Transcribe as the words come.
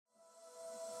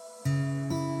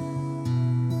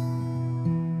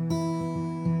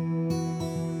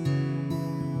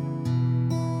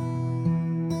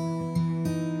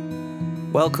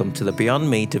Welcome to the Beyond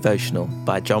Me devotional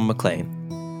by John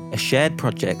McLean, a shared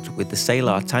project with the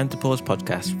Selah Time to Pause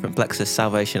podcast from Plexus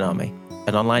Salvation Army,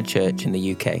 an online church in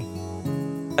the UK.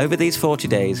 Over these 40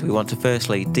 days, we want to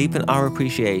firstly deepen our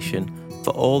appreciation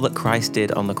for all that Christ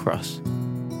did on the cross.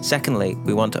 Secondly,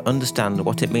 we want to understand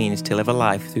what it means to live a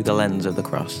life through the lens of the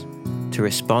cross, to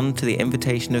respond to the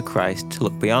invitation of Christ to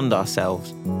look beyond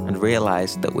ourselves and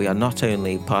realise that we are not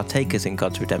only partakers in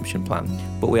God's redemption plan,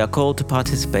 but we are called to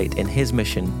participate in His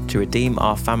mission to redeem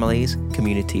our families,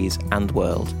 communities and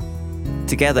world.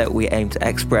 Together we aim to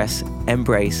express,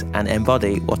 embrace and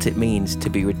embody what it means to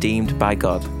be redeemed by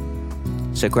God.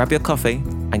 So grab your coffee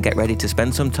and get ready to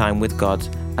spend some time with God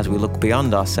as we look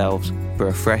beyond ourselves for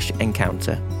a fresh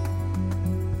encounter.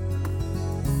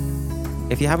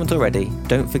 If you haven't already,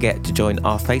 don't forget to join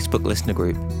our Facebook listener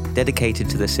group dedicated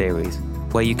to the series,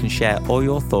 where you can share all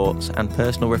your thoughts and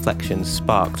personal reflections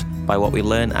sparked by what we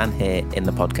learn and hear in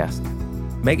the podcast.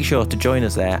 Make sure to join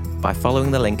us there by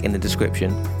following the link in the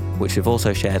description, which we've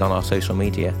also shared on our social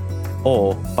media,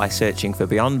 or by searching for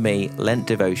Beyond Me Lent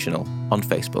Devotional on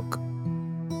Facebook.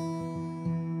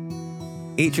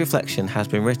 Each reflection has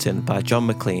been written by John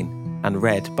McLean and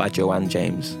read by Joanne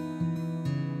James.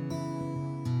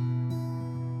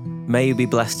 May you be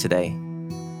blessed today.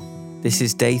 This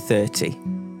is day 30,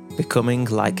 Becoming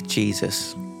Like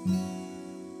Jesus.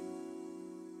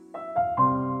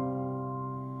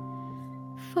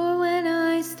 For when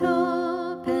I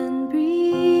stop and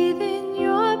breathe in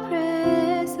your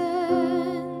presence,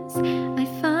 I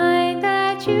find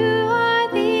that you are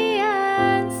the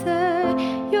answer.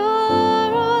 You're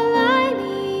all I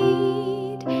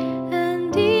need,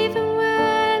 and even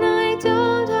when I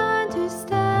don't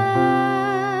understand,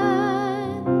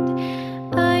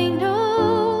 I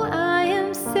know I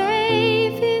am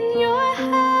safe in your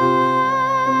hands.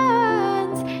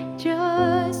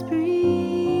 Just breathe,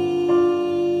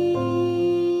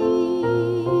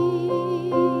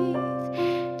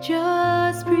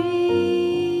 just breathe.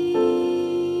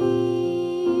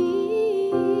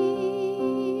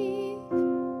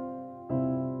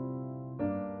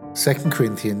 2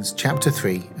 Corinthians chapter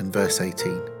 3 and verse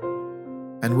 18.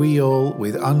 And we all,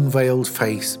 with unveiled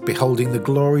face, beholding the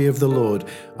glory of the Lord,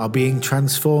 are being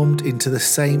transformed into the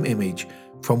same image,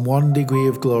 from one degree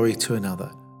of glory to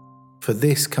another. For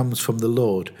this comes from the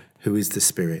Lord, who is the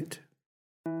Spirit.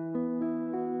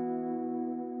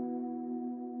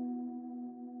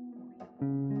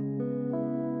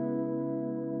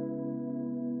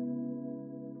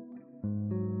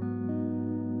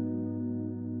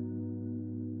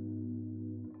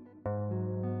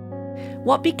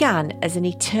 What began as an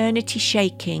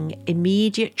eternity-shaking,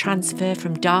 immediate transfer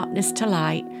from darkness to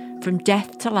light, from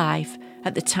death to life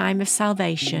at the time of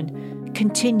salvation,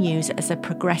 continues as a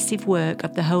progressive work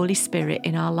of the Holy Spirit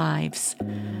in our lives.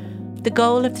 The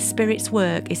goal of the Spirit's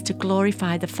work is to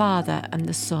glorify the Father and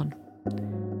the Son.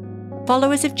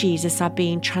 Followers of Jesus are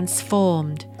being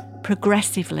transformed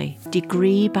progressively,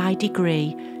 degree by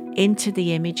degree, into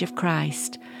the image of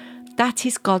Christ. That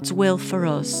is God's will for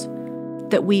us,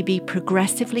 that we be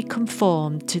progressively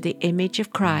conformed to the image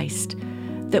of Christ,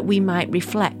 that we might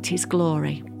reflect His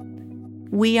glory.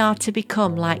 We are to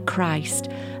become like Christ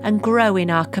and grow in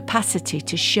our capacity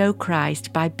to show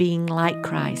Christ by being like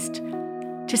Christ.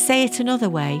 To say it another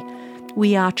way,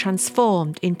 we are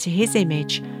transformed into His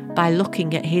image by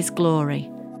looking at His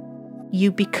glory.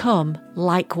 You become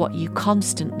like what you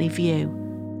constantly view.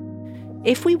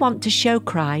 If we want to show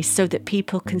Christ so that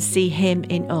people can see Him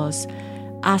in us,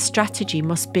 our strategy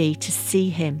must be to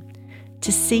see Him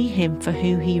for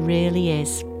who He really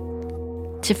is,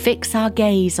 to fix our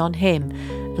gaze on Him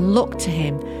and look to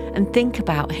Him and think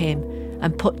about Him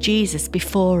and put Jesus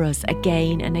before us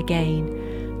again and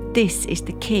again. This is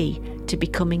the key to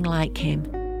becoming like Him.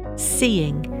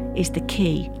 Seeing is the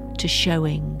key to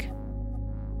showing.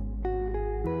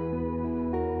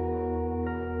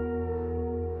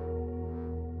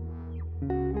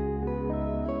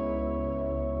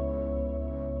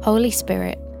 Holy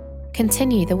Spirit,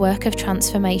 continue the work of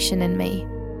transformation in me,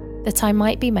 that I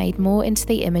might be made more into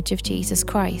the image of Jesus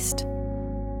Christ.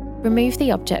 Remove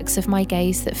the objects of my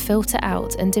gaze that filter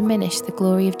out and diminish the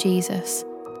glory of Jesus.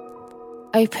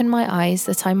 Open my eyes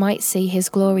that I might see His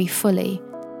glory fully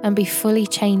and be fully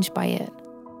changed by it.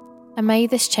 And may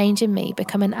this change in me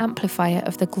become an amplifier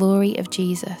of the glory of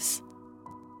Jesus.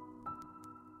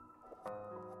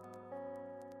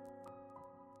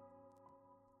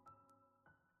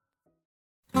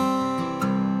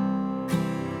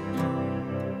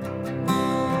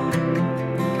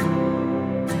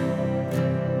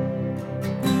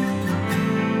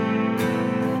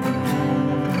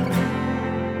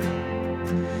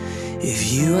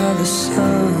 If you are the sun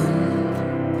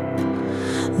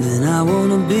I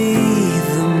wanna be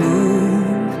the moon.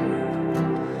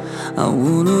 I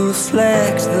wanna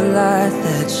reflect the light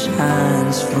that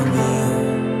shines from you.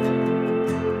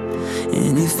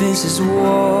 And if this is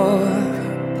war,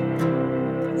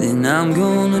 then I'm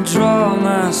gonna draw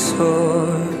my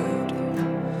sword.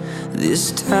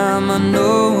 This time I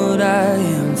know what I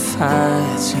am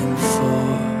fighting for.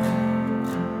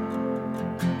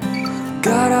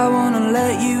 God, I wanna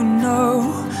let you know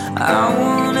I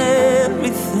want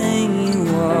everything you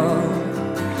are.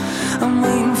 I'm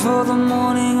waiting for the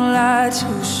morning light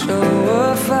to show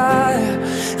a fire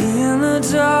in the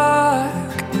dark.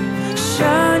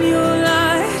 Shine your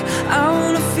light, I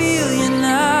wanna feel you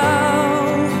now.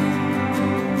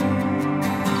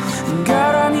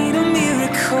 God, I need a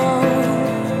miracle.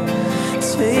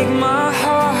 Take my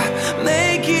heart,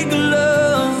 make it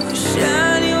glow.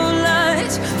 Shine your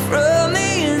light from the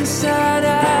inside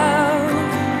out.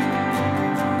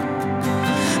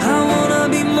 I wanna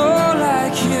be more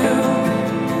like you.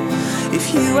 If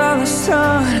you are the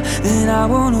sun, then I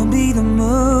wanna be the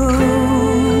moon.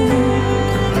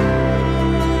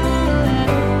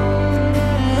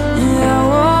 Yeah, I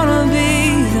wanna be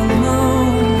the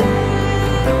moon.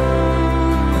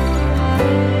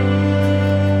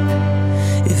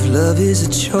 If love is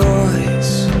a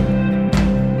choice,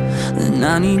 then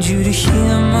I need you to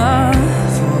hear my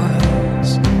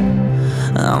voice.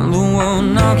 I'm the one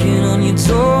knocking on your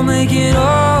door, making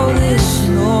all this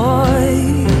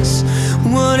noise.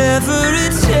 Whatever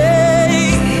it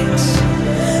takes,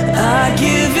 I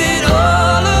give it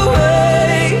all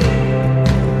away.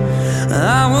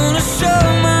 I wanna show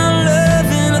my love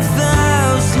in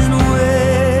 1,000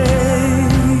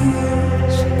 ways.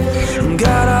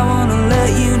 God, I wanna let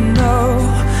you know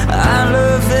I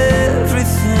love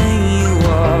everything you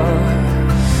are.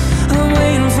 I'm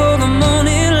waiting for the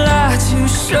morning light to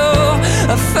show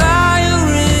a fire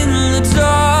in the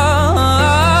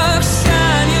dark.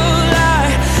 Shine your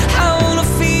light, I wanna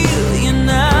feel you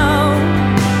now.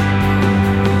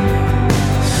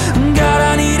 God,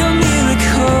 I need a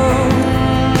miracle.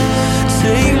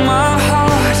 Take my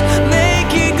heart,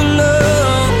 make it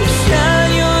glow.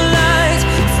 Shine your light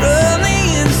from the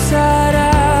inside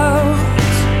out.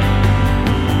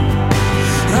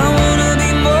 I wanna be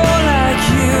more like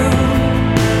you.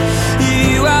 If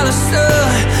you are the sun,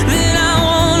 then I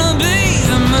wanna be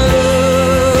the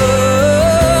moon.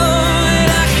 And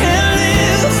I can't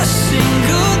live a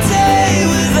single day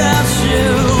without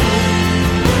you.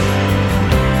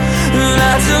 And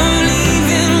I don't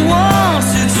even want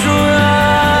to try.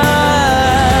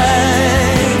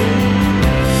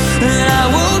 And I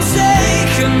won't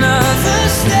take another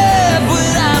step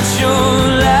without your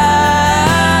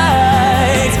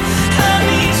light. I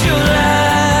need your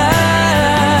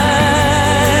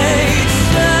light.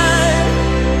 Shine.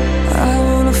 I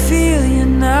wanna feel you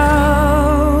now.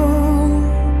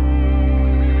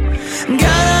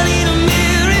 God, I need a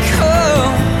miracle.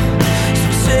 So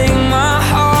take my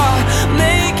heart,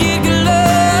 make it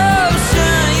glow.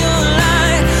 Shine your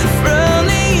light from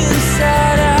the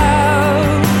inside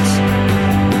out.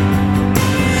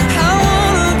 I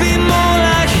wanna be more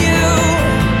like you.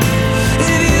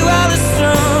 If you are the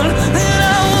sun, then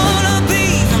I wanna be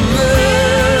the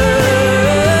moon.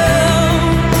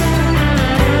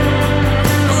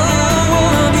 Oh, I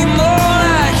wanna be more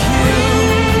like you.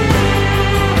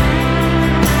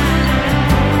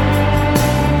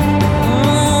 Oh,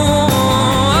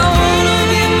 I wanna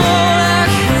be more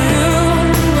like you.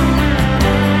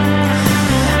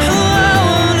 Oh, I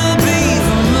wanna be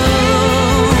the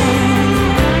moon.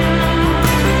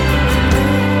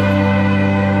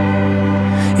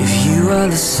 If you are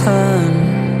the sun,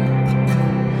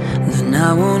 then I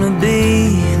wanna be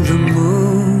the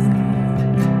moon.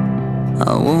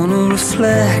 I wanna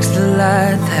reflect the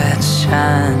light that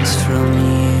shines from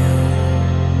you.